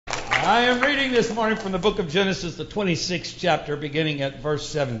I am reading this morning from the book of Genesis, the 26th chapter, beginning at verse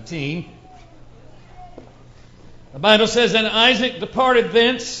 17. The Bible says, "And Isaac departed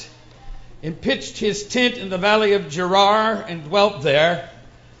thence, and pitched his tent in the valley of Gerar, and dwelt there.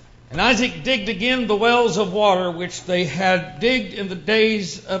 And Isaac digged again the wells of water, which they had digged in the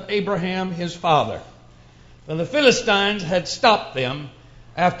days of Abraham his father. For the Philistines had stopped them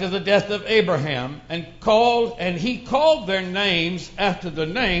after the death of Abraham, and he called their names after the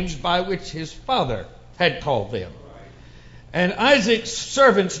names by which his father had called them. And Isaac's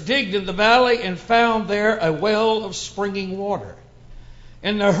servants digged in the valley and found there a well of springing water.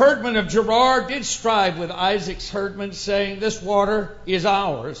 And the herdmen of Gerar did strive with Isaac's herdmen, saying, This water is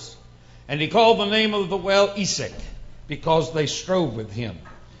ours. And he called the name of the well Esek, because they strove with him.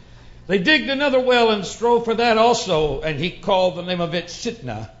 They digged another well and strove for that also, and he called the name of it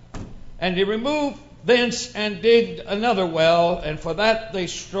Sitnah. And he removed thence and digged another well, and for that they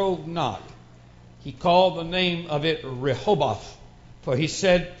strove not. He called the name of it Rehoboth, for he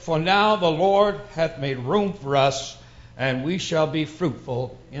said, For now the Lord hath made room for us, and we shall be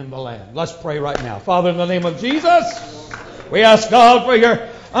fruitful in the land." Let's pray right now. Father, in the name of Jesus, we ask God for your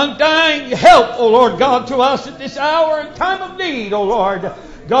undying help, O Lord God, to us at this hour and time of need, O Lord.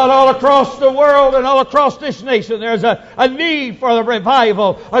 God, all across the world and all across this nation, there's a need for a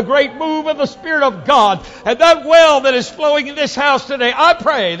revival, a great move of the Spirit of God. And that well that is flowing in this house today, I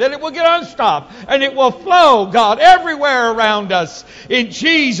pray that it will get unstopped and it will flow, God, everywhere around us. In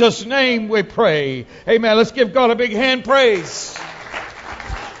Jesus' name we pray. Amen. Let's give God a big hand praise.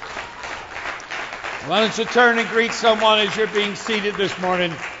 Why don't you turn and greet someone as you're being seated this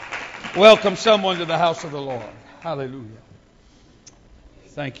morning. Welcome someone to the house of the Lord. Hallelujah.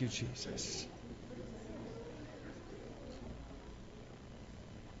 Thank you, Jesus.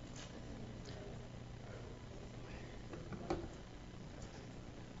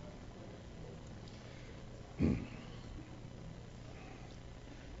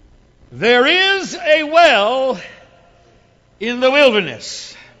 There is a well in the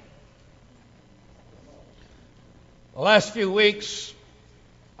wilderness. The last few weeks,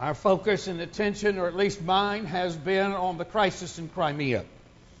 our focus and attention, or at least mine, has been on the crisis in Crimea.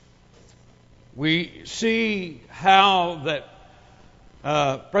 We see how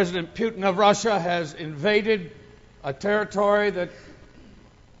that President Putin of Russia has invaded a territory that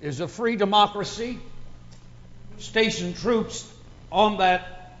is a free democracy, stationed troops on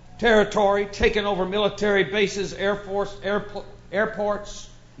that territory, taken over military bases, air force, airports,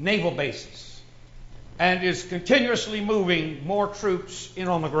 naval bases, and is continuously moving more troops in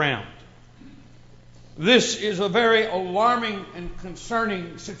on the ground. This is a very alarming and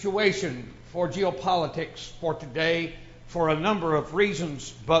concerning situation for geopolitics for today for a number of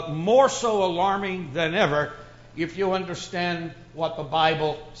reasons, but more so alarming than ever if you understand what the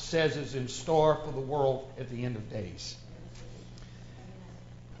Bible says is in store for the world at the end of days.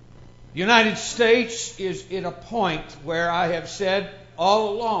 The United States is at a point where I have said all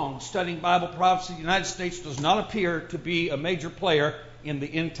along, studying Bible prophecy, the United States does not appear to be a major player in the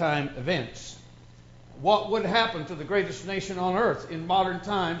end-time events. What would happen to the greatest nation on earth in modern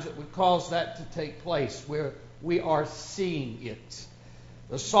times that would cause that to take place? Where we are seeing it.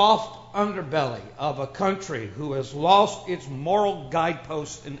 The soft underbelly of a country who has lost its moral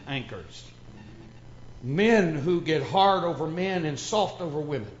guideposts and anchors. Men who get hard over men and soft over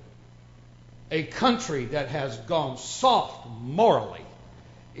women. A country that has gone soft morally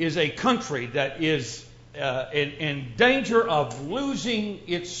is a country that is in danger of losing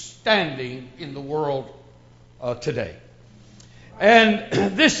its standing in the world today. And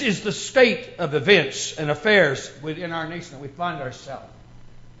this is the state of events and affairs within our nation that we find ourselves.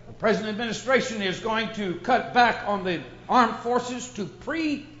 The present administration is going to cut back on the armed forces to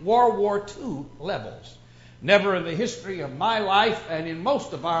pre-World War II levels. Never in the history of my life and in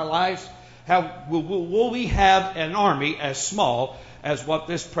most of our lives will we have an army as small as what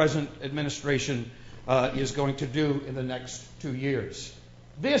this present administration is going to do in the next 2 years.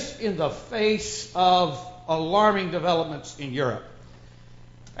 This in the face of alarming developments in Europe.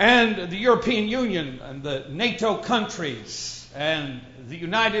 And the European Union and the NATO countries and the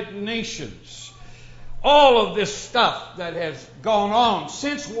United Nations. All of this stuff that has gone on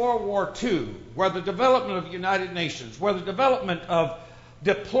since World War II, where the development of the United Nations, where the development of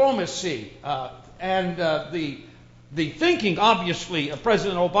diplomacy and the thinking, obviously, of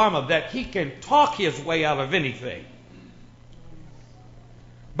President Obama that he can talk his way out of anything.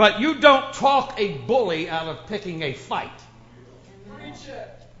 But you don't talk a bully out of picking a fight.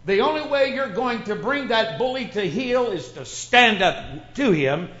 The only way you're going to bring that bully to heel is to stand up to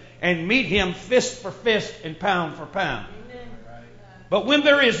him and meet him fist for fist and pound for pound. But when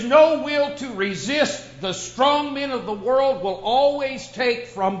there is no will to resist, the strong men of the world will always take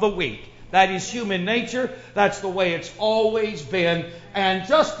from the weak. That is human nature. That's the way it's always been. And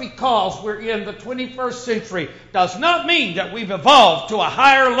just because we're in the 21st century does not mean that we've evolved to a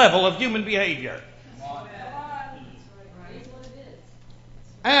higher level of human behavior.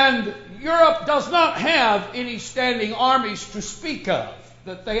 And Europe does not have any standing armies to speak of,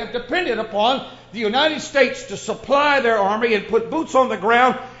 that they have depended upon the United States to supply their army and put boots on the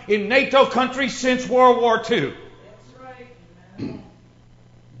ground in NATO countries since World War II.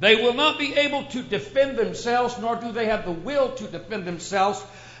 They will not be able to defend themselves, nor do they have the will to defend themselves.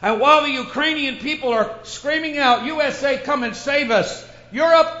 And while the Ukrainian people are screaming out, USA, come and save us.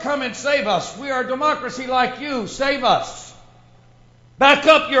 Europe, come and save us. We are a democracy like you. Save us. Back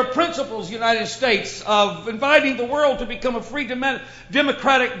up your principles, United States, of inviting the world to become a free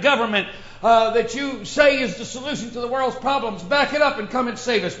democratic government that you say is the solution to the world's problems. Back it up and come and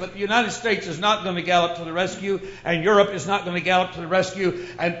save us. But the United States is not going to gallop to the rescue, and Europe is not going to gallop to the rescue,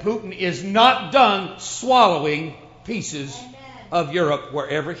 and Putin is not done swallowing pieces of Europe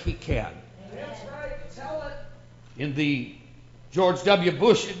wherever he can. That's right. Tell it. In the George W.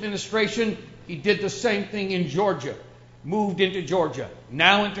 Bush administration, he did the same thing in Georgia. Moved into Georgia,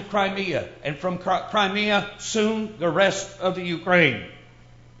 now into Crimea, and from Crimea, soon the rest of the Ukraine.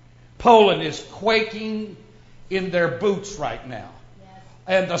 Poland is quaking in their boots right now. Yes.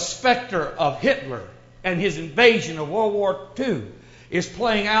 And the specter of Hitler and his invasion of World War II is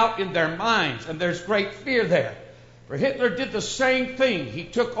playing out in their minds, and there's great fear there. For Hitler did the same thing. He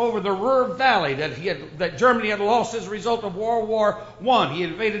took over the Ruhr Valley that Germany had lost as a result of World War I. He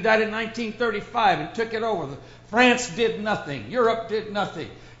invaded that in 1935 and took it over. France did nothing. Europe did nothing.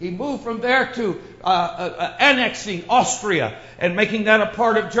 He moved from there to annexing Austria and making that a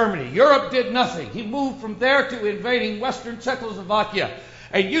part of Germany. Europe did nothing. He moved from there to invading Western Czechoslovakia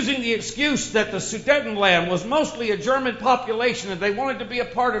and using the excuse that the Sudetenland was mostly a German population and they wanted to be a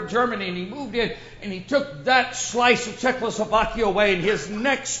part of Germany. And he moved in and he took that slice of Czechoslovakia away, and his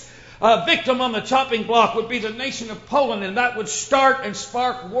next victim on the chopping block would be the nation of Poland, and that would start and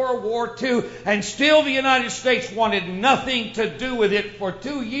spark World War II. And still the United States wanted nothing to do with it for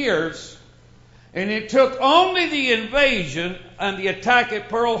 2 years. And it took only the invasion and the attack at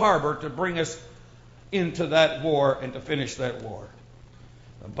Pearl Harbor to bring us into that war and to finish that war.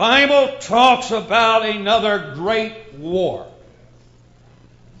 The Bible talks about another great war.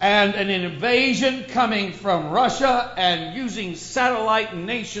 And an invasion coming from Russia and using satellite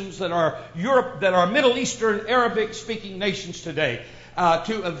nations that are Middle Eastern Arabic speaking nations today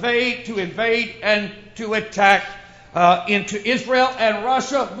to invade and to attack into Israel. And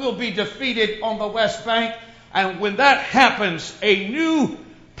Russia will be defeated on the West Bank. And when that happens, a new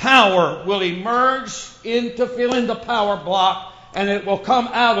power will emerge to fill in the power block, and it will come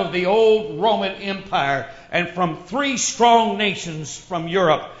out of the old Roman Empire and from 3 strong nations from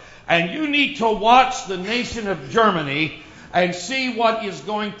Europe. And you need to watch the nation of Germany and see what is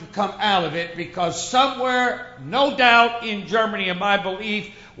going to come out of it, because somewhere, no doubt in Germany, in my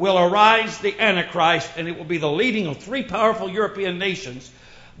belief, will arise the Antichrist, and it will be the leading of 3 powerful European nations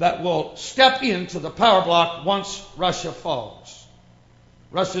that will step into the power block once Russia falls.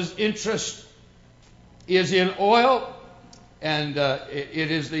 Russia's interest is in oil, and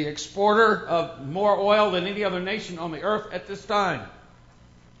it is the exporter of more oil than any other nation on the earth at this time.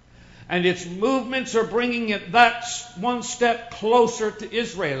 And its movements are bringing it that one step closer to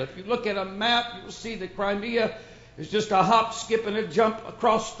Israel. If you look at a map, you will see that Crimea is just a hop, skip, and a jump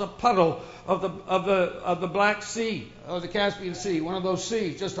across the puddle of the Black Sea, or the Caspian Sea, one of those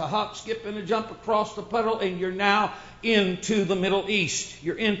seas. Just a hop, skip, and a jump across the puddle, and you're now into the Middle East.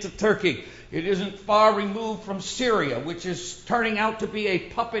 You're into Turkey. It isn't far removed from Syria, which is turning out to be a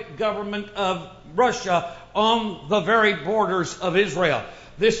puppet government of Russia on the very borders of Israel.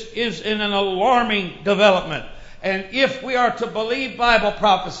 This is an alarming development. And if we are to believe Bible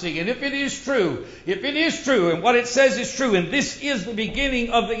prophecy, and if it is true, and what it says is true, and this is the beginning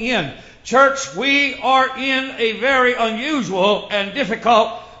of the end, church, we are in a very unusual and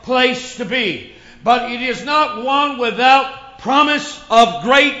difficult place to be. But it is not one without promise of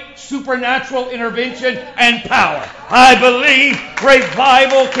great supernatural intervention and power. I believe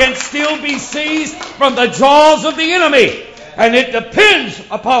revival can still be seized from the jaws of the enemy. And it depends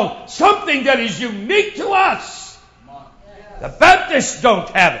upon something that is unique to us. The Baptists don't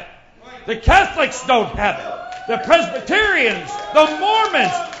have it. The Catholics don't have it. The Presbyterians, the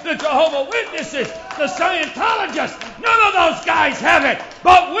Mormons, the Jehovah's Witnesses, the Scientologists, none of those guys have it.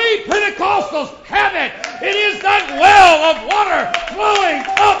 But we Pentecostals have it. It is that well of water flowing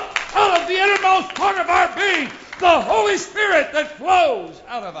up out of the innermost part of our being, the Holy Spirit that flows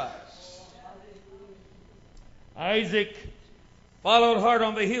out of us. Isaac followed hard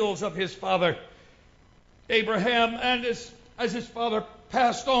on the heels of his father Abraham, and as his father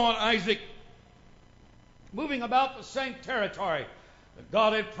passed on, Isaac, moving about the same territory that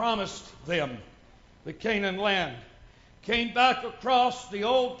God had promised them, the Canaan land, came back across the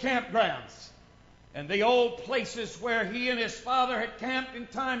old campgrounds and the old places where he and his father had camped in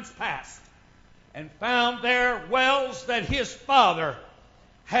times past, and found there wells that his father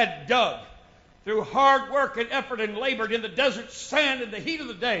had dug through hard work and effort and labored in the desert sand in the heat of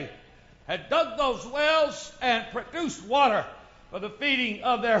the day, had dug those wells and produced water for the feeding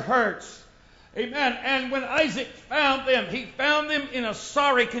of their herds. Amen. And when Isaac found them, he found them in a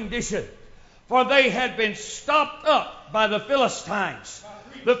sorry condition, for they had been stopped up by the Philistines.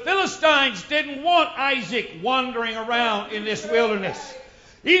 The Philistines didn't want Isaac wandering around in this wilderness.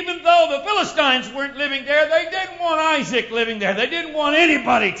 Even though the Philistines weren't living there, they didn't want Isaac living there. They didn't want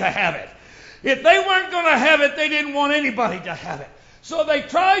anybody to have it. If they weren't going to have it, they didn't want anybody to have it. So they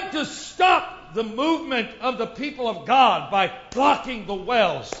tried to stop the movement of the people of God by blocking the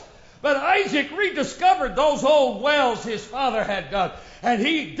wells. But Isaac rediscovered those old wells his father had dug, and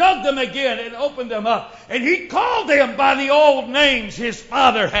he dug them again and opened them up. And he called them by the old names his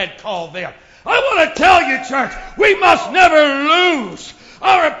father had called them. I want to tell you, church, we must never lose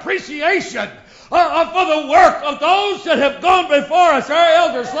our appreciation for the work of those that have gone before us, our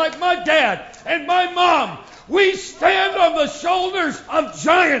elders, like my dad and my mom. We stand on the shoulders of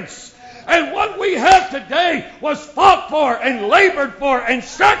giants. And what we have today was fought for and labored for and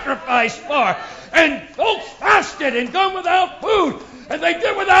sacrificed for. And folks fasted and gone without food. And they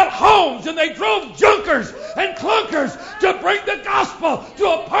did without homes. And they drove junkers and clunkers to bring the gospel to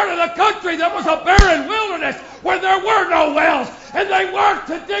a part of the country that was a barren wilderness where there were no wells. And they worked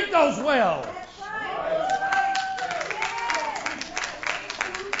to dig those wells.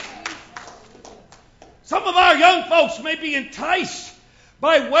 Some of our young folks may be enticed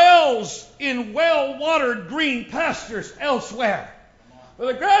by wells in well-watered green pastures elsewhere. But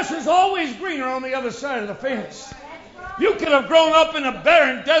the grass is always greener on the other side of the fence. You could have grown up in a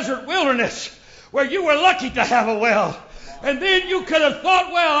barren desert wilderness where you were lucky to have a well. And then you could have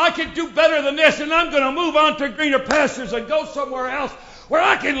thought, well, I could do better than this, and I'm going to move on to greener pastures and go somewhere else where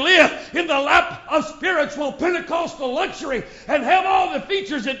I can live in the lap of spiritual Pentecostal luxury and have all the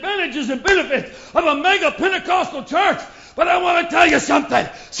features, advantages, and benefits of a mega Pentecostal church. But I want to tell you something.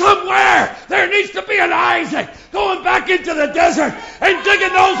 Somewhere there needs to be an Isaac going back into the desert and digging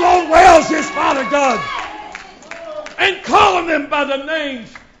those old wells his father dug and calling them by the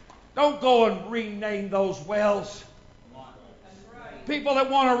names. Don't go and rename those wells. People that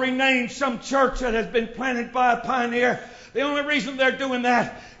want to rename some church that has been planted by a pioneer, the only reason they're doing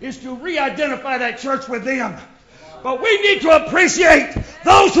that is to re-identify that church with them. But we need to appreciate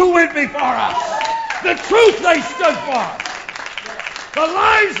those who went before us. The truth they stood for. The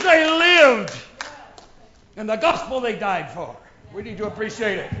lives they lived. And the gospel they died for. We need to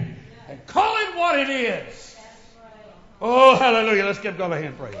appreciate it. And call it what it is. Oh, hallelujah. Let's give God a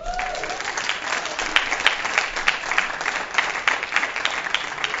hand praise.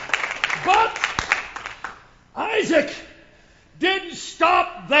 But Isaac didn't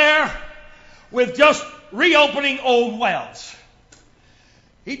stop there with just reopening old wells.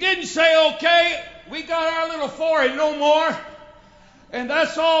 He didn't say, okay, we got our little 4 and no more, and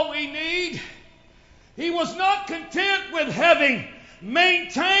that's all we need. He was not content with having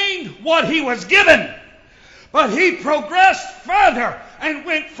maintained what he was given, but he progressed further and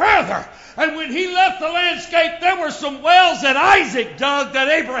went further. And when he left the landscape, there were some wells that Isaac dug that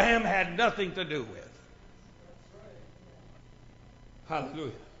Abraham had nothing to do with.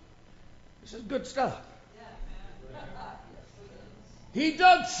 Hallelujah. This is good stuff. He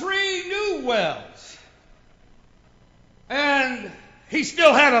dug 3 new wells. And he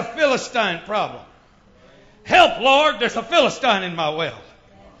still had a Philistine problem. Help, Lord, there's a Philistine in my well.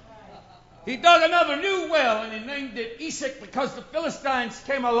 He dug another new well, and he named it Esek because the Philistines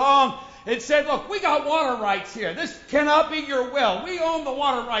came along and said, look, we got water rights here. This cannot be your well. We own the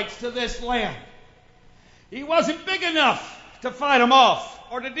water rights to this land. He wasn't big enough to fight them off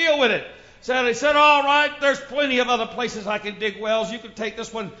or to deal with it. So he said, all right, there's plenty of other places I can dig wells. You can take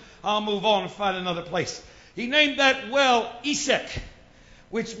this one. I'll move on and find another place. He named that well Esek,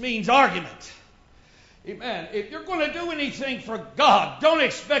 which means argument. Amen. If you're going to do anything for God, don't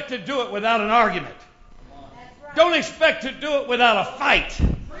expect to do it without an argument. Right. Don't expect to do it without a fight.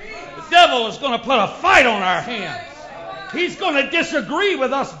 The devil is going to put a fight on our hands. He's going to disagree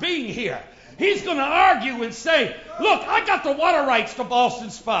with us being here. He's going to argue and say, look, I got the water rights to Boston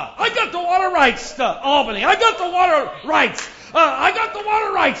Spa. I got the water rights to Albany. I got the water rights. I got the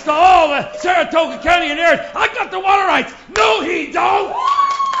water rights to all the Saratoga County and area. I got the water rights. No, he don't.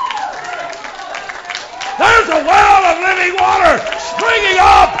 There's a well of living water springing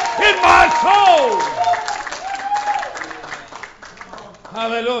up in my soul.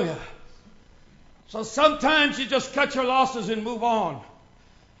 Hallelujah. So sometimes you just cut your losses and move on.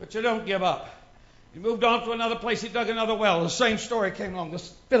 But you don't give up. You moved on to another place. He dug another well. The same story came along. The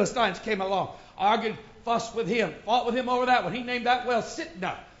Philistines came along. Argued, fussed with him. Fought with him over that one. He named that well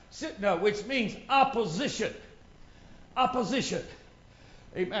Sitna. Sitna, which means opposition. Opposition.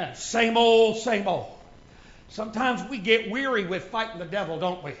 Amen. Same old, same old. Sometimes we get weary with fighting the devil,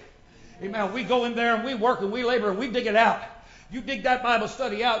 don't we? Amen. We go in there and we work and we labor and we dig it out. You dig that Bible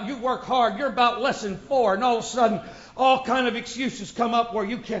study out, you work hard, you're about lesson 4, and all of a sudden, all kind of excuses come up where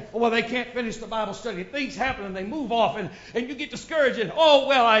they can't finish the Bible study. Things happen and they move off, and you get discouraged, and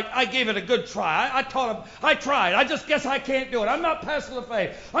I gave it a good try. I taught them, I tried. I just guess I can't do it. I'm not past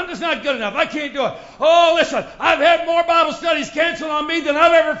LaFave. I'm just not good enough. I can't do it. Oh, listen, I've had more Bible studies canceled on me than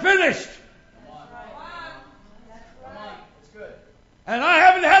I've ever finished. And I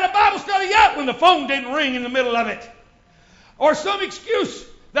haven't had a Bible study yet when the phone didn't ring in the middle of it. Or some excuse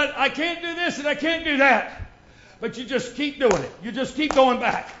that I can't do this and I can't do that. But you just keep doing it. You just keep going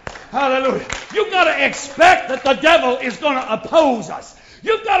back. Hallelujah. You've got to expect that the devil is going to oppose us.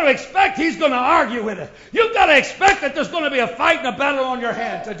 You've got to expect he's going to argue with it. You've got to expect that there's going to be a fight and a battle on your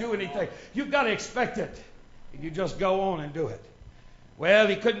hand to do anything. You've got to expect it. And you just go on and do it. Well,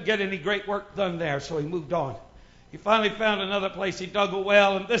 he couldn't get any great work done there, so he moved on. He finally found another place. He dug a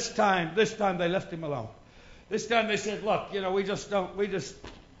well, and this time they left him alone. This time they said, look,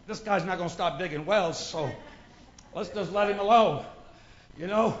 this guy's not going to stop digging wells, so let's just let him alone.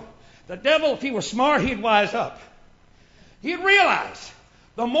 The devil, if he were smart, he'd wise up. He'd realize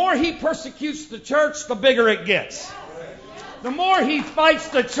the more he persecutes the church, the bigger it gets. The more he fights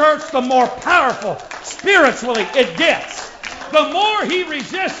the church, the more powerful spiritually it gets. The more he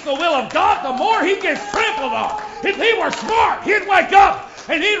resists the will of God, the more he gets trampled on. If he were smart, he'd wake up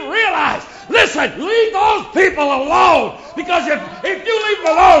and he'd realize, listen, leave those people alone. Because if you leave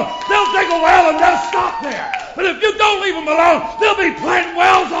them alone, they'll dig a well and they'll stop there. But if you don't leave them alone, they'll be planting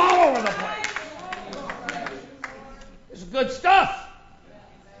wells all over the place. It's good stuff.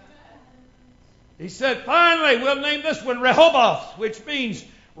 He said, finally, we'll name this one Rehoboth, which means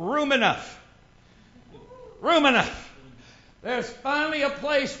room enough. Room enough. There's finally a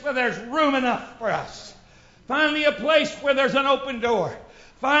place where there's room enough for us. Finally a place where there's an open door.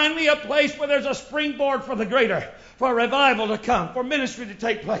 Finally a place where there's a springboard for the greater, for revival to come, for ministry to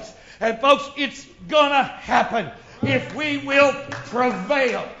take place. And folks, it's gonna happen if we will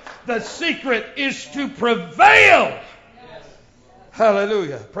prevail. The secret is to prevail. Yes.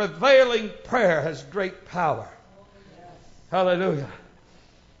 Hallelujah. Prevailing prayer has great power. Yes. Hallelujah.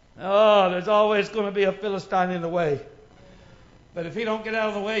 Oh, there's always going to be a Philistine in the way. But if he don't get out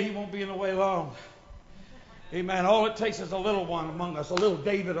of the way, he won't be in the way long. Amen. All it takes is a little one among us, a little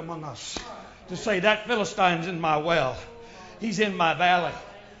David among us, to say that Philistine's in my well. He's in my valley.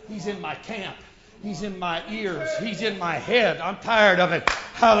 He's in my camp. He's in my ears. He's in my head. I'm tired of it.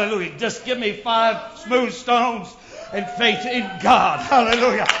 Hallelujah. Just give me 5 smooth stones and faith in God.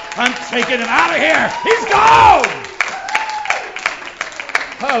 Hallelujah. I'm taking him out of here. He's gone.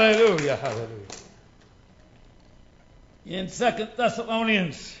 Hallelujah. Hallelujah. In 2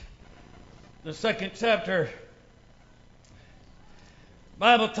 Thessalonians, the 2nd chapter, the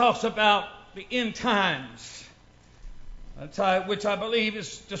Bible talks about the end times, which I believe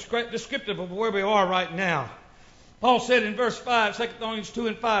is descriptive of where we are right now. Paul said in verse 5, 2 Thessalonians 2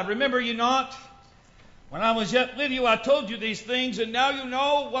 and 5, remember you not, when I was yet with you, I told you these things, and now you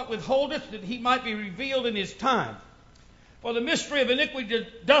know what withholdeth, that he might be revealed in his time. For the mystery of iniquity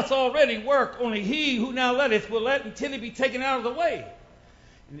doth already work, only he who now letteth will let until he be taken out of the way.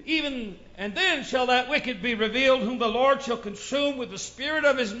 And then shall that wicked be revealed, whom the Lord shall consume with the spirit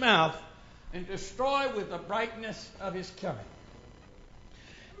of his mouth, and destroy with the brightness of his coming.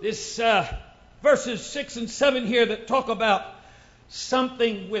 This verses 6 and 7 here that talk about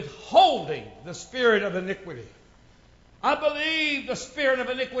something withholding the spirit of iniquity. I believe the spirit of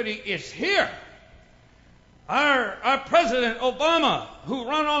iniquity is here. Our President Obama, who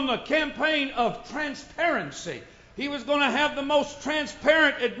ran on the campaign of transparency, he was going to have the most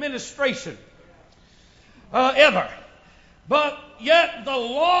transparent administration ever. But yet the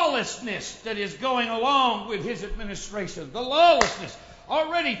lawlessness that is going along with his administration, the lawlessness,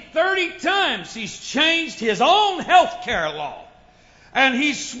 already 30 times he's changed his own health care law. And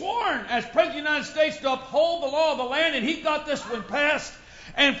he's sworn as President of the United States to uphold the law of the land, and he got this one passed.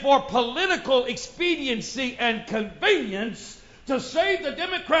 And for political expediency and convenience, to save the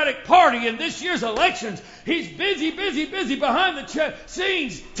Democratic Party in this year's elections, he's busy behind the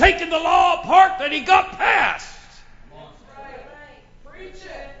scenes taking the law apart that he got passed.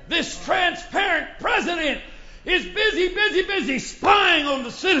 This transparent president is busy spying on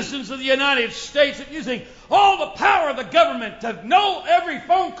the citizens of the United States and using all the power of the government to know every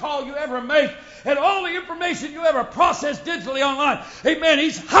phone call you ever make and all the information you ever process digitally online. Amen.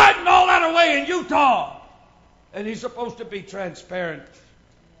 He's hiding all that away in Utah. And he's supposed to be transparent.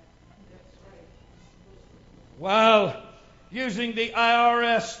 While using the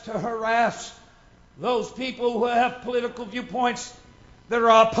IRS to harass those people who have political viewpoints that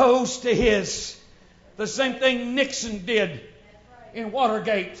are opposed to his. The same thing Nixon did in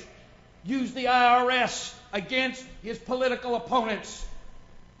Watergate. Used the IRS against his political opponents.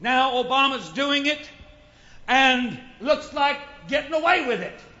 Now Obama's doing it and looks like getting away with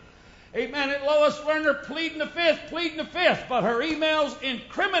it. Amen. And Lois Lerner pleading the fifth. But her emails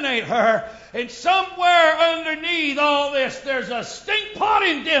incriminate her. And somewhere underneath all this, there's a stink pot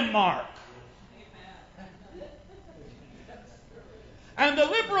in Denmark. And the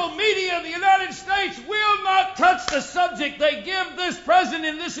liberal media of the United States will not touch the subject. They give this president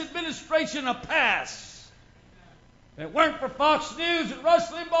and this administration a pass. If it weren't for Fox News and Rush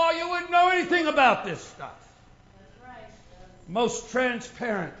Limbaugh, you wouldn't know anything about this stuff. That's right. Most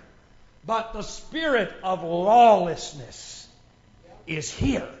transparent. But the spirit of lawlessness is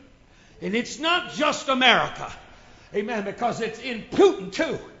here. And it's not just America. Amen. Because it's in Putin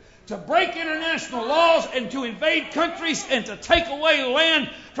too. To break international laws and to invade countries and to take away land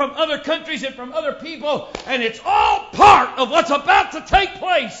from other countries and from other people. And it's all part of what's about to take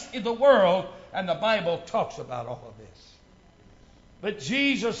place in the world. And the Bible talks about all of this. But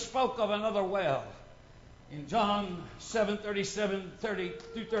Jesus spoke of another well. In John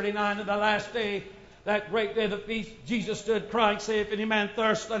 7:37-30-39, of the last day, that great day of the feast, Jesus stood crying, saying, if any man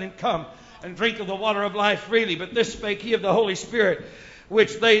thirst, let him come and drink of the water of life freely. But this spake he of the Holy Spirit,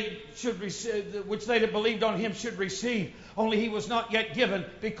 which they that believed on him should receive. Only he was not yet given,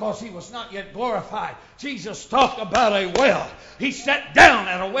 because he was not yet glorified. Jesus talked about a well. He sat down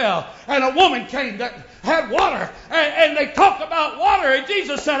at a well, and a woman came that had water, and they talked about water, and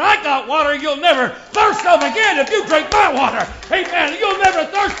Jesus said, I got water you'll never thirst of again if you drink my water. Amen. You'll never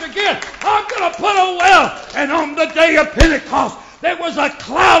thirst again. I'm going to put a well. And on the day of Pentecost, there was a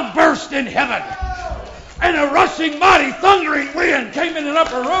cloud burst in heaven. And a rushing, mighty, thundering wind came in an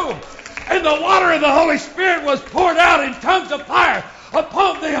upper room. And the water of the Holy Spirit was poured out in tongues of fire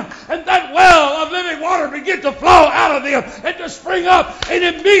upon them. And that well of living water began to flow out of them and to spring up. And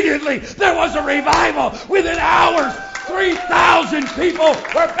immediately there was a revival. Within hours, 3,000 people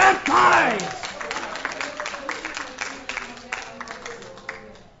were baptized.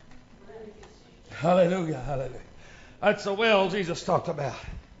 Hallelujah, hallelujah. That's the well Jesus talked about.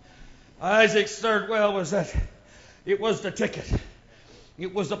 Isaac's third well was that it was the ticket.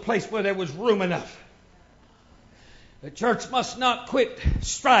 It was the place where there was room enough. The church must not quit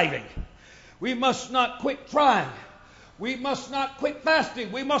striving. We must not quit trying. We must not quit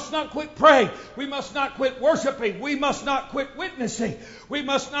fasting. We must not quit praying. We must not quit worshiping. We must not quit witnessing. We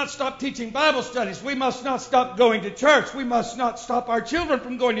must not stop teaching Bible studies. We must not stop going to church. We must not stop our children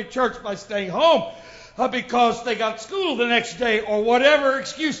from going to church by staying home because they got school the next day or whatever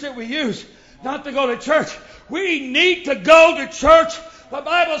excuse that we use not to go to church. We need to go to church. The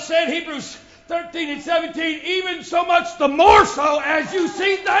Bible said, Hebrews 13 and 17, even so much the more so as you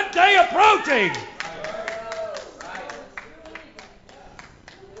see that day approaching.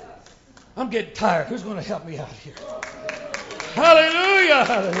 I'm getting tired. Who's going to help me out here? Hallelujah,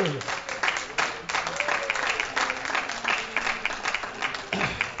 hallelujah.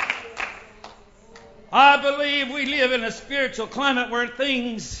 I believe we live in a spiritual climate where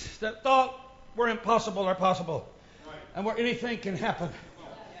things that thought were impossible are possible. And where anything can happen.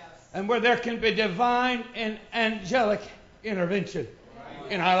 And where there can be divine and angelic intervention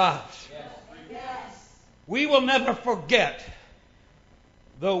in our lives. We will never forget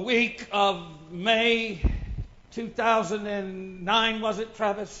the week of May 2009, was it,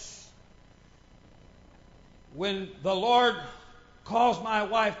 Travis? When the Lord caused my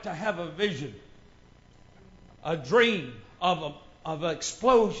wife to have a vision, a dream of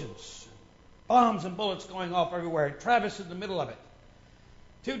explosions, bombs and bullets going off everywhere, and Travis in the middle of it.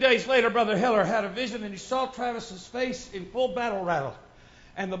 2 days later, Brother Hiller had a vision, and he saw Travis's face in full battle rattle,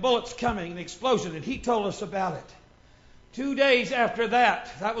 and the bullets coming, and the explosion, and he told us about it. 2 days after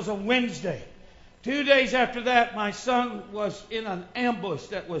that, that was a Wednesday, 2 days after that, my son was in an ambush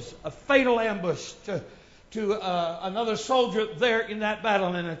that was a fatal ambush to another soldier there in that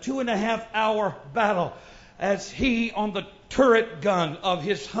battle, in a 2.5-hour battle, as he, on the turret gun of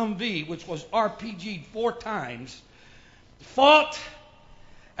his Humvee, which was RPG'd 4 times, fought.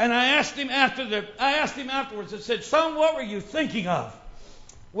 And I asked him afterwards. I said, "Son, what were you thinking of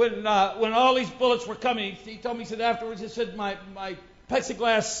when all these bullets were coming?" He told me. He said afterwards. He said, "My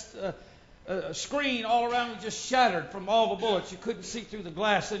plexiglass screen all around was just shattered from all the bullets. You couldn't see through the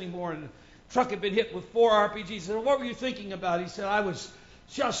glass anymore, and the truck had been hit with 4 RPGs." He said, "What were you thinking about?" He said, I was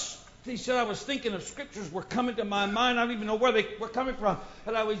thinking of scriptures were coming to my mind. I don't even know where they were coming from.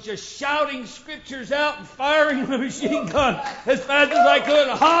 But I was just shouting scriptures out and firing the machine gun as fast as I could,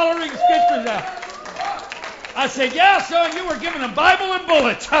 hollering scriptures out. I said, "Yeah, son, you were giving them Bible and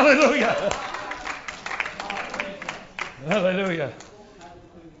bullets." Hallelujah. Hallelujah.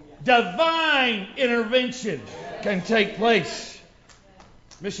 Divine intervention can take place.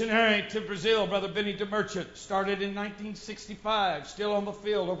 Missionary to Brazil, Brother Benny DeMerchant, started in 1965, still on the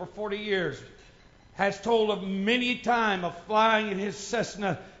field over 40 years. Has told of many a time of flying in his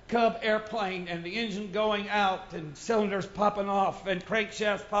Cessna Cub airplane and the engine going out and cylinders popping off and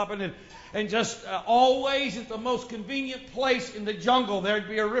crankshafts popping and just always at the most convenient place in the jungle there'd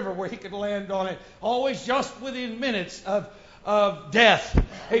be a river where he could land on it. Always just within minutes of death.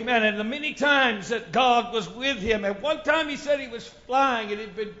 Amen. And the many times that God was with him. At one time he said he was flying and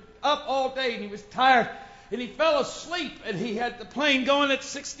he'd been up all day and he was tired and he fell asleep, and he had the plane going at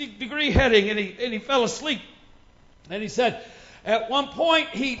 60-degree heading and he fell asleep. And he said at one point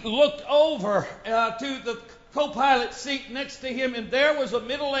he looked over to the co-pilot seat next to him, and there was a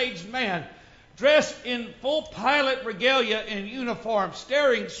middle-aged man dressed in full pilot regalia and uniform,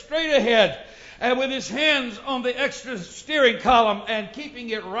 staring straight ahead and with his hands on the extra steering column and keeping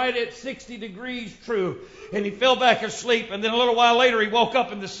it right at 60 degrees true. And he fell back asleep, and then a little while later he woke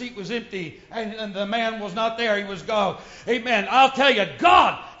up and the seat was empty and the man was not there. He was gone. Amen. I'll tell you,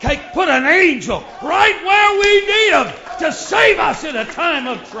 God can put an angel right where we need him to save us in a time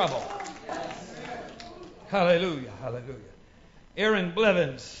of trouble. Hallelujah. Hallelujah. Aaron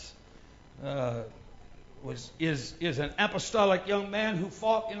Blevins is an apostolic young man who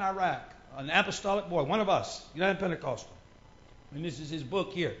fought in Iraq. An apostolic boy, one of us, United Pentecostal. And this is his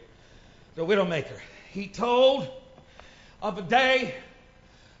book here, The Widowmaker. He told of a day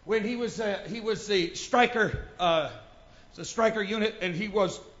when he was the striker, unit, and he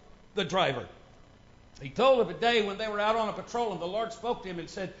was the driver. He told of a day when they were out on a patrol, and the Lord spoke to him and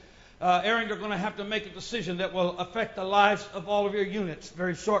said, "Aaron, you're going to have to make a decision that will affect the lives of all of your units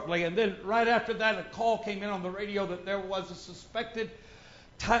very shortly." And then right after that, a call came in on the radio that there was a suspected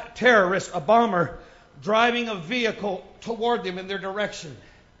terrorist, a bomber, driving a vehicle toward them in their direction.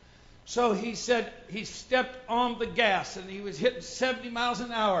 So he said he stepped on the gas and he was hitting 70 miles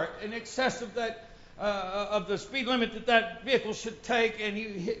an hour in excess of that of the speed limit that vehicle should take, and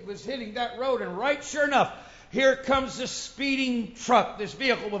he was hitting that road. And right, sure enough, here comes this speeding truck, this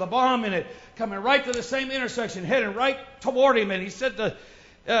vehicle with a bomb in it, coming right to the same intersection, heading right toward him. And he said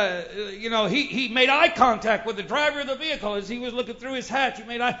he made eye contact with the driver of the vehicle as he was looking through his hatch. He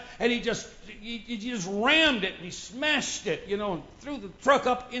made eye, and he just rammed it and he smashed it, and threw the truck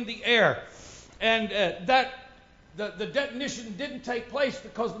up in the air. And the detonation didn't take place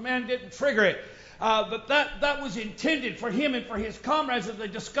because the man didn't trigger it. But that was intended for him and for his comrades, as they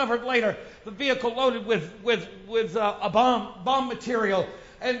discovered later. The vehicle loaded with a bomb material.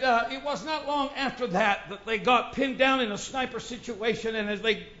 And it was not long after that they got pinned down in a sniper situation, and as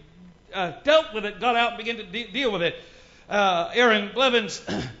they dealt with it, got out and began to deal with it. Aaron Blevins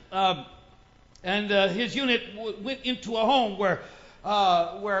and his unit went into a home where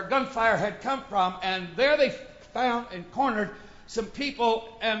gunfire had come from, and there they found and cornered some people,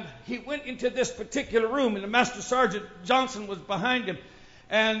 and he went into this particular room, and the Master Sergeant Johnson was behind him.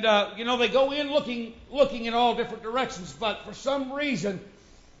 And, they go in looking in all different directions, but for some reason,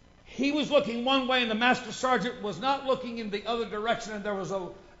 he was looking one way and the Master Sergeant was not looking in the other direction, and there was a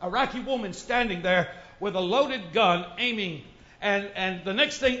Iraqi woman standing there with a loaded gun aiming, and the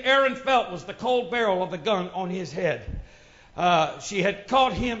next thing Aaron felt was the cold barrel of the gun on his head. She had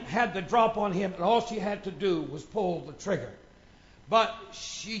caught him, had the drop on him, and all she had to do was pull the trigger. But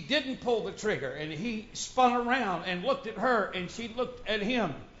she didn't pull the trigger, and he spun around and looked at her, and she looked at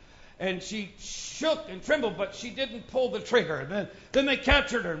him. And she shook and trembled, but she didn't pull the trigger. And then they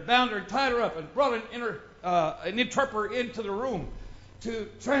captured her and bound her and tied her up and brought an interpreter into the room to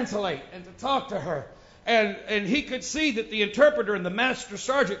translate and to talk to her. And he could see that the interpreter and the Master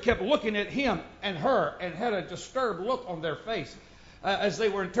Sergeant kept looking at him and her and had a disturbed look on their face. as they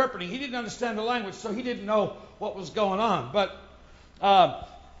were interpreting. He didn't understand the language, so he didn't know what was going on. But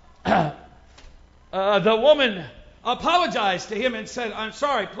the woman apologized to him and said, "I'm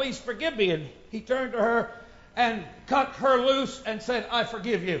sorry, please forgive me." And he turned to her and cut her loose and said, "I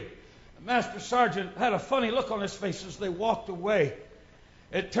forgive you." Master Sergeant had a funny look on his face as they walked away.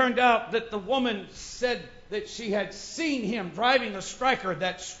 It turned out that the woman said that she had seen him driving a striker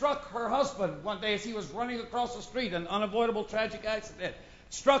that struck her husband one day as he was running across the street, an unavoidable tragic accident.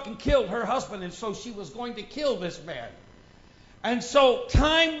 Struck and killed her husband, and so she was going to kill this man. And so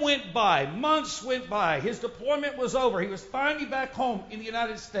time went by, months went by. His deployment was over. He was finally back home in the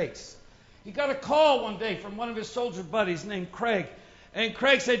United States. He got a call one day from one of his soldier buddies named Craig. And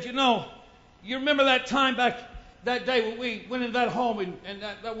Craig said, you remember that time back that day when we went in that home and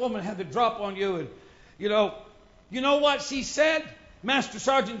that woman had the drop on you? And, you know what she said? Master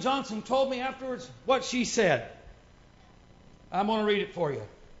Sergeant Johnson told me afterwards what she said. I'm going to read it for you.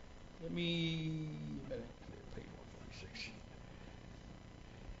 Let me... Page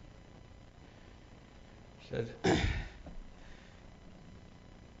 146. Said...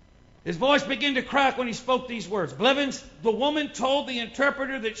 His voice began to crack when he spoke these words. Blevins, the woman told the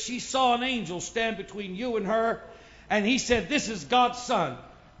interpreter that she saw an angel stand between you and her, and he said, "This is God's son.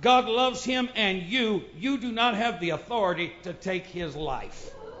 God loves him, and you do not have the authority to take his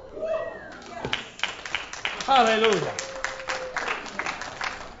life." Hallelujah.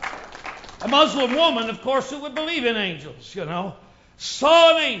 A Muslim woman, of course, who would believe in angels,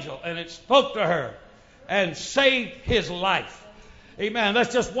 saw an angel, and it spoke to her and saved his life. Amen.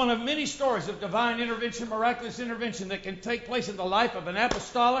 That's just one of many stories of divine intervention, miraculous intervention that can take place in the life of an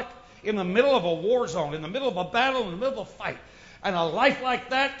apostolic in the middle of a war zone, in the middle of a battle, in the middle of a fight. And a life like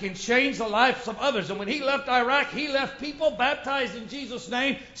that can change the lives of others. And when he left Iraq, he left people baptized in Jesus'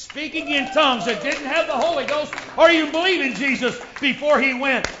 name, speaking in tongues that didn't have the Holy Ghost or even believe in Jesus before he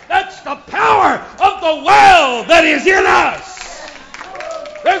went. That's the power of the well that is in us.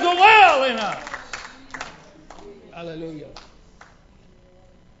 There's a well in us. Hallelujah.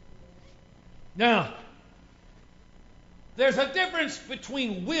 Now, there's a difference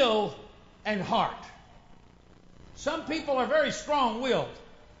between will and heart. Some people are very strong-willed,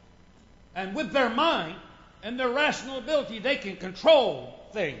 and with their mind and their rational ability, they can control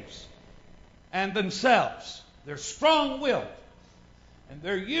things and themselves. They're strong-willed, and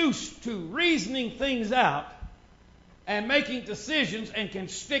they're used to reasoning things out and making decisions and can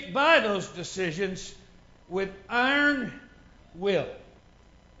stick by those decisions with iron will.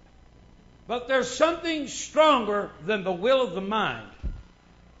 But there's something stronger than the will of the mind,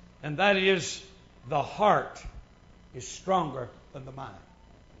 and that is the heart is stronger than the mind.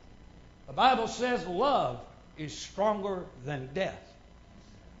 The Bible says love is stronger than death.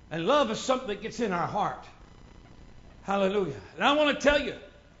 And love is something that gets in our heart. Hallelujah. And I want to tell you,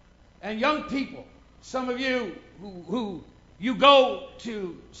 and young people, some of you who you go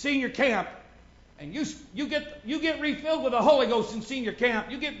to senior camp, and you get refilled with the Holy Ghost in senior camp.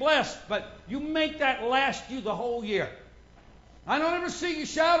 You get blessed, but you make that last you the whole year. I don't ever see you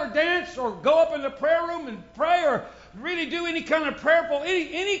shout or dance or go up in the prayer room and pray or really do any kind of prayerful.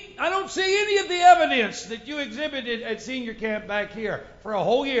 I don't see any of the evidence that you exhibited at senior camp back here for a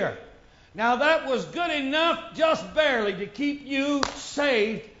whole year. Now that was good enough, just barely, to keep you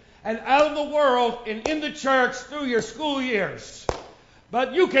saved and out of the world and in the church through your school years.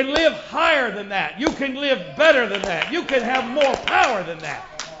 But you can live higher than that. You can live better than that. You can have more power than that.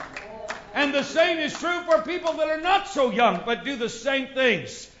 And the same is true for people that are not so young, but do the same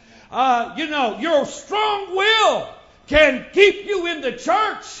things. Your strong will can keep you in the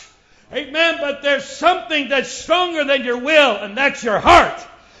church. Amen. But there's something that's stronger than your will, and that's your heart.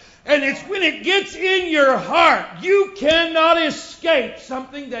 And it's when it gets in your heart, you cannot escape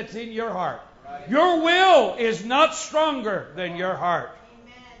something that's in your heart. Your will is not stronger than your heart.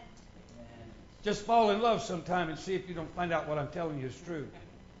 Just fall in love sometime and see if you don't find out what I'm telling you is true.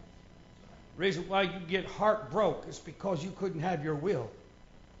 The reason why you get heart broke is because you couldn't have your will.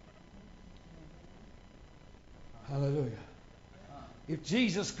 Hallelujah. If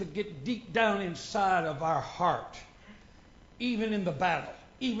Jesus could get deep down inside of our heart, even in the battle,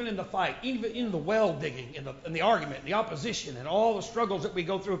 even in the fight, even in the well digging, in the argument, in the opposition, and all the struggles that we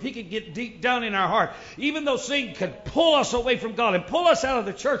go through, if he could get deep down in our heart, even though Satan could pull us away from God and pull us out of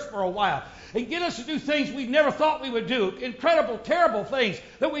the church for a while and get us to do things we never thought we would do, incredible, terrible things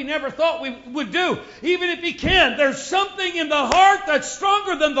that we never thought we would do, even if he can, there's something in the heart that's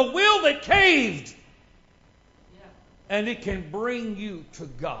stronger than the will that caved. And it can bring you to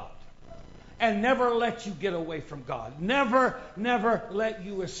God. And never let you get away from God. Never let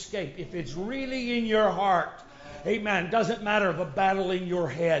you escape. If it's really in your heart, Amen. Doesn't matter the battle in your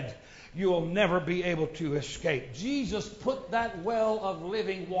head. You will never be able to escape. Jesus put that well of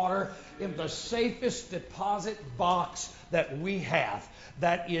living water in the safest deposit box that we have.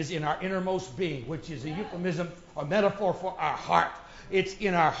 That is in our innermost being, which is a euphemism or metaphor for our heart. It's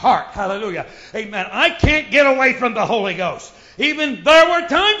in our heart. Hallelujah. Amen. I can't get away from the Holy Ghost. Even there were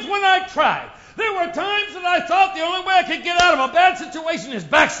times when I tried. There were times that I thought the only way I could get out of a bad situation is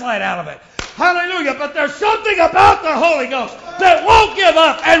backslide out of it. Hallelujah. But there's something about the Holy Ghost that won't give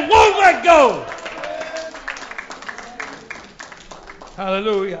up and won't let go.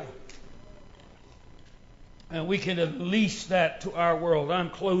 Hallelujah. And we can unleash that to our world. I'm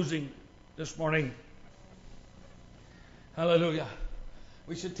closing this morning. Hallelujah.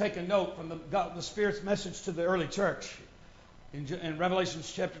 We should take a note from the Spirit's message to the early church. In Revelation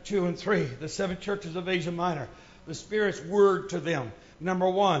chapter 2 and 3, the 7 churches of Asia Minor, the Spirit's word to them. Number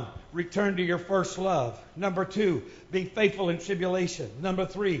 1, return to your first love. Number 2, be faithful in tribulation. Number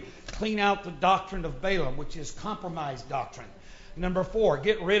 3, clean out the doctrine of Balaam, which is compromise doctrine. Number 4,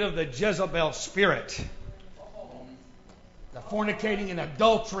 get rid of the Jezebel spirit. The fornicating and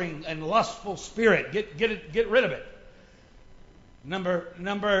adultering and lustful spirit. Get rid of it.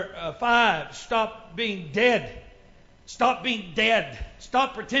 Number 5, stop being dead. Stop being dead.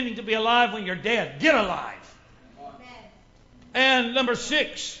 Stop pretending to be alive when you're dead. Get alive. Amen. And number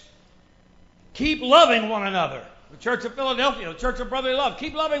 6, keep loving one another. The Church of Philadelphia, the Church of Brotherly Love,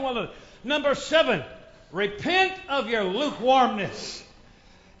 keep loving one another. Number 7, repent of your lukewarmness,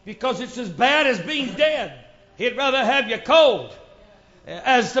 because it's as bad as being dead. He'd rather have you cold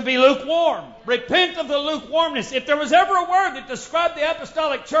as to be lukewarm. Repent of the lukewarmness. If there was ever a word that described the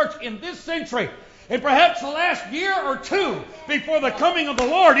apostolic church in this century, and perhaps the last year or two before the coming of the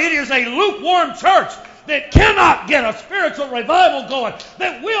Lord, it is a lukewarm church that cannot get a spiritual revival going,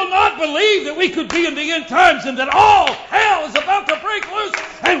 that will not believe that we could be in the end times and that all hell is about to break loose.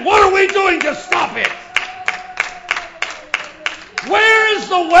 And what are we doing to stop it? Where is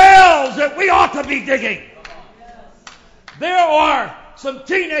the wells that we ought to be digging? There are some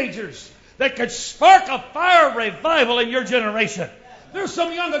teenagers that could spark a fire revival in your generation. There's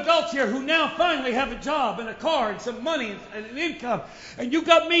some young adults here who now finally have a job and a car and some money and an income, and you've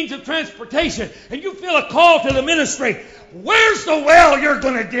got means of transportation, and you feel a call to the ministry. Where's the well you're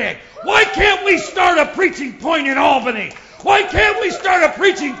going to dig? Why can't we start a preaching point in Albany? Why can't we start a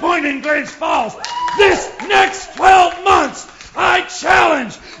preaching point in Glens Falls? This next 12 months, I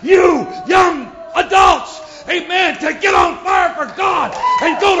challenge you young adults, amen, to get on fire for God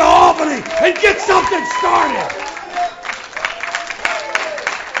and go to Albany and get something started.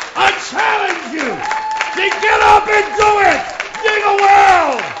 I challenge you to get up and do it. Dig a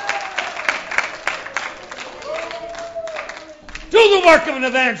well. Do the work of an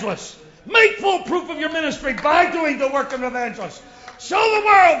evangelist. Make full proof of your ministry by doing the work of an evangelist. Show the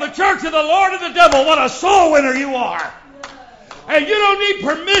world, the church of the Lord and the devil, what a soul winner you are. And you don't need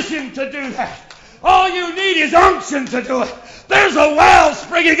permission to do that. All you need is unction to do it. There's a well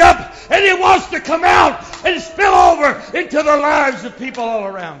springing up, and it wants to come out and spill over into the lives of people all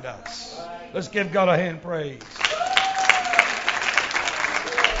around us. Let's give God a hand praise.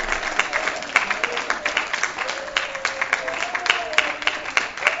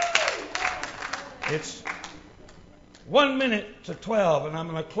 It's 1 minute to 12, and I'm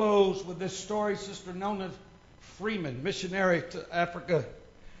going to close with this story. Sister Nona Freeman, missionary to Africa,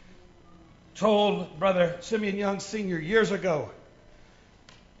 told Brother Simeon Young Sr. years ago.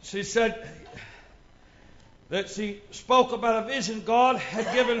 She said that she spoke about a vision God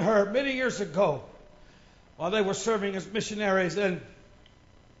had given her many years ago while they were serving as missionaries, and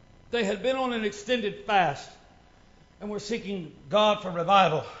they had been on an extended fast and were seeking God for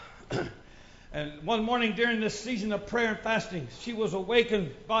revival. And one morning during this season of prayer and fasting, she was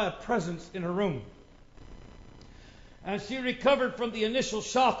awakened by a presence in her room. And she recovered from the initial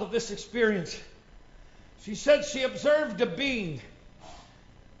shock of this experience. She said she observed a being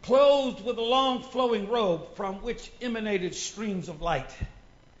clothed with a long flowing robe from which emanated streams of light.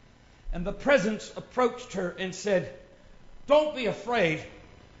 And the presence approached her and said, "Don't be afraid.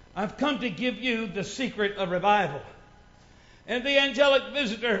 I've come to give you the secret of revival." And the angelic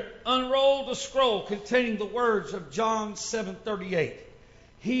visitor unrolled a scroll containing the words of John 7:38.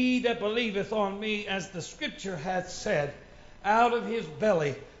 "He that believeth on me, as the scripture hath said, out of his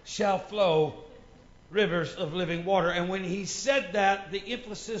belly shall flow rivers of living water." And when he said that, the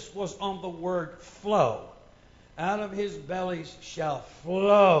emphasis was on the word flow. Out of his bellies shall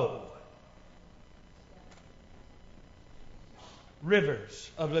flow rivers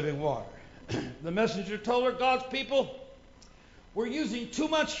of living water. The messenger told her God's people were using too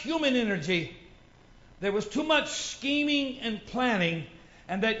much human energy there was too much scheming and planning,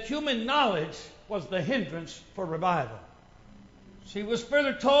 and that human knowledge was the hindrance for revival. She was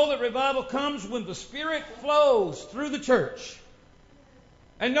further told that revival comes when the Spirit flows through the church.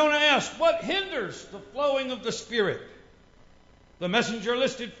 And Nona asked, what hinders the flowing of the Spirit? The messenger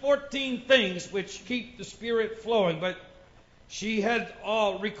listed 14 things which keep the Spirit flowing, but she had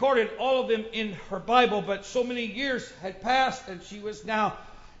recorded all of them in her Bible, but so many years had passed, and she was now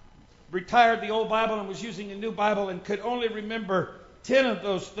retired the old Bible and was using a new Bible and could only remember 10 of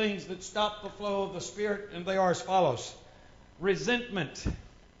those things that stop the flow of the Spirit, and they are as follows. Resentment,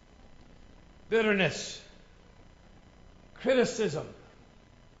 bitterness, criticism,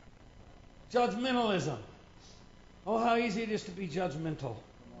 judgmentalism. Oh, how easy it is to be judgmental.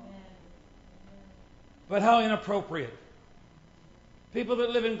 But how inappropriate. People that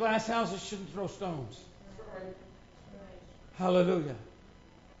live in glass houses shouldn't throw stones. Hallelujah.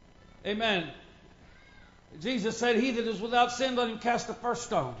 Amen. Jesus said, he that is without sin, let him cast the first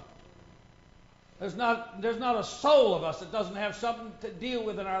stone. There's not a soul of us that doesn't have something to deal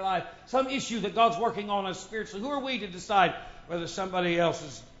with in our life, some issue that God's working on us spiritually. Who are we to decide whether somebody else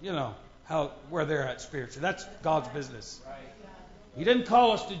is, where they're at spiritually? That's God's business. He didn't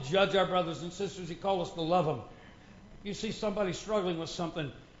call us to judge our brothers and sisters. He called us to love them. You see somebody struggling with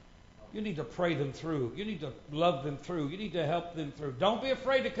something, you need to pray them through. You need to love them through. You need to help them through. Don't be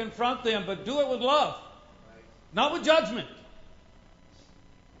afraid to confront them, but do it with love, not with judgment.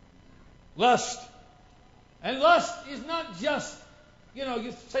 Lust. And lust is not just,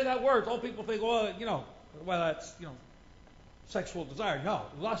 you say that word, all people think, that's, sexual desire. No,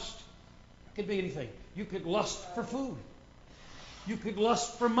 lust could be anything. You could lust for food. You could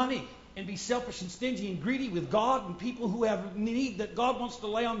lust for money and be selfish and stingy and greedy with God and people who have need that God wants to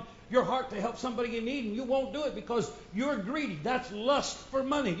lay on your heart to help somebody in need, and you won't do it because you're greedy. That's lust for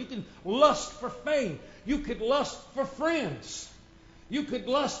money. You can lust for fame. You could lust for friends. You could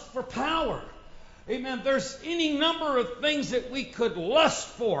lust for power. Amen. There's any number of things that we could lust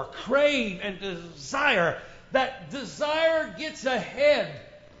for, crave, and desire. That desire gets ahead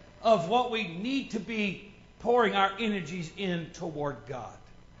of what we need to be pouring our energies in toward God.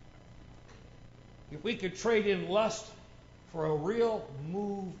 If we could trade in lust for a real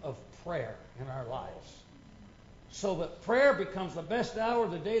move of prayer in our lives, so that prayer becomes the best hour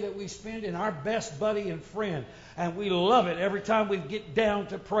of the day that we spend in our best buddy and friend, and we love it every time we get down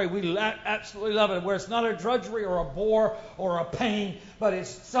to pray. We absolutely love it, where it's not a drudgery or a bore or a pain, but it's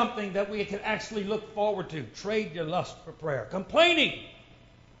something that we can actually look forward to. Trade your lust for prayer. Complaining,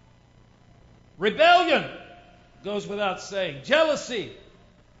 rebellion, goes without saying, jealousy,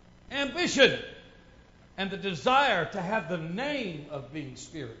 ambition, and the desire to have the name of being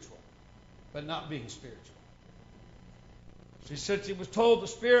spiritual, but not being spiritual. She said she was told the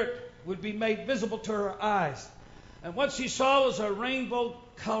Spirit would be made visible to her eyes. And what she saw was a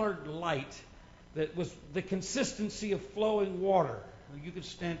rainbow-colored light that was the consistency of flowing water. You can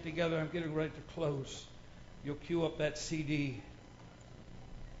stand together. I'm getting ready to close. You'll cue up that CD.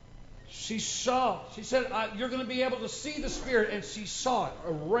 She said, you're going to be able to see the Spirit. And she saw it,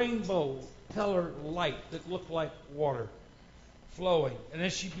 a rainbow-colored light that looked like water flowing. And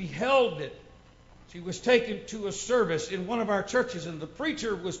as she beheld it, she was taken to a service in one of our churches, and the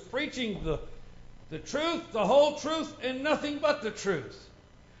preacher was preaching the truth, the whole truth, and nothing but the truth.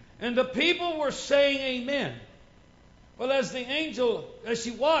 And the people were saying amen. But as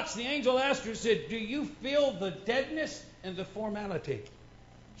she watched, the angel asked her, said, do you feel the deadness and the formality?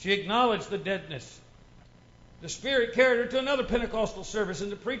 She acknowledged the deadness. The Spirit carried her to another Pentecostal service,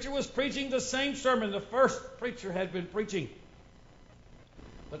 and the preacher was preaching the same sermon the first preacher had been preaching.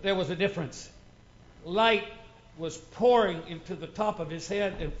 But there was a difference. Light was pouring into the top of his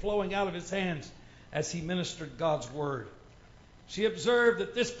head and flowing out of his hands as he ministered God's word. She observed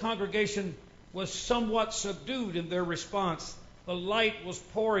that this congregation was somewhat subdued in their response. The light was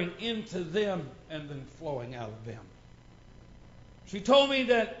pouring into them and then flowing out of them. She told me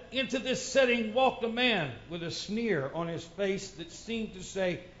that into this setting walked a man with a sneer on his face that seemed to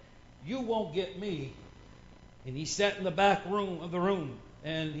say, you won't get me. And he sat in the back room of the room,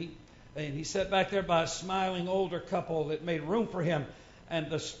 and he sat back there by a smiling older couple that made room for him. And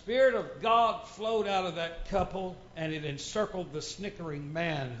the Spirit of God flowed out of that couple, and it encircled the snickering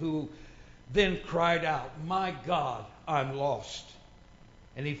man, who then cried out, my God, I'm lost.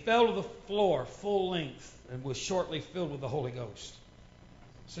 And he fell to the floor full length and was shortly filled with the Holy Ghost.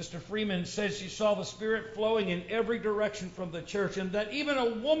 Sister Freeman says she saw the Spirit flowing in every direction from the church, and that even a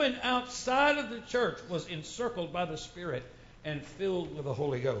woman outside of the church was encircled by the Spirit and filled with the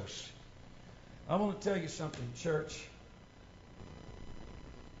Holy Ghost. I want to tell you something, church.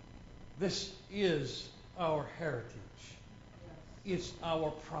 This is our heritage. It's our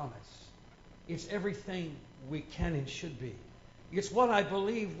promise. It's everything we can and should be. It's what I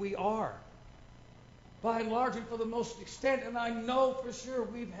believe we are. By and large and for the most extent, and I know for sure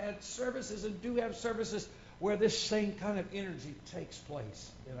we've had services and do have services where this same kind of energy takes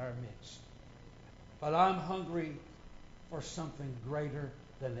place in our midst. But I'm hungry for something greater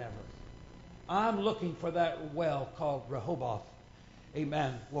than ever. I'm looking for that well called Rehoboth.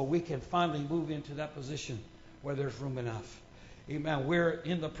 Amen. Well, we can finally move into that position where there's room enough. Amen. We're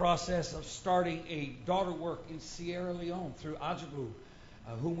in the process of starting a daughter work in Sierra Leone through Ajabu,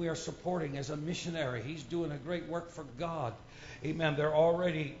 whom we are supporting as a missionary. He's doing a great work for God. Amen. They're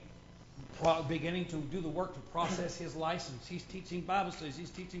already beginning to do the work to process his license. He's teaching Bible studies. He's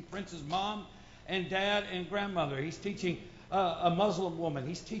teaching Prince's mom and dad and grandmother. He's teaching a Muslim woman.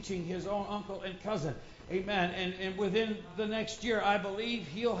 He's teaching his own uncle and cousin. Amen. And within the next year, I believe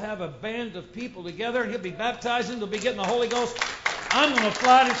he'll have a band of people together and he'll be baptizing. They'll be getting the Holy Ghost. I'm going to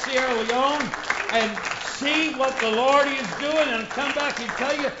fly to Sierra Leone and see what the Lord is doing and come back and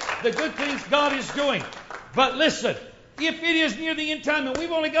tell you the good things God is doing. But listen, if it is near the end time and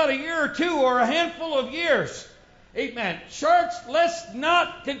we've only got a year or two or a handful of years, amen, church, let's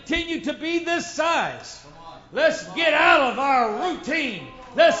not continue to be this size. Let's get out of our routine.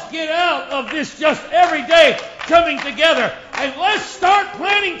 Let's get out of this just every day coming together. And let's start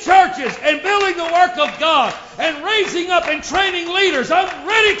planting churches and building the work of God and raising up and training leaders. I'm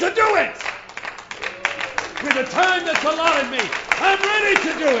ready to do it. With the time that's allotted me, I'm ready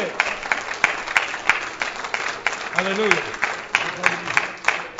to do it. Hallelujah.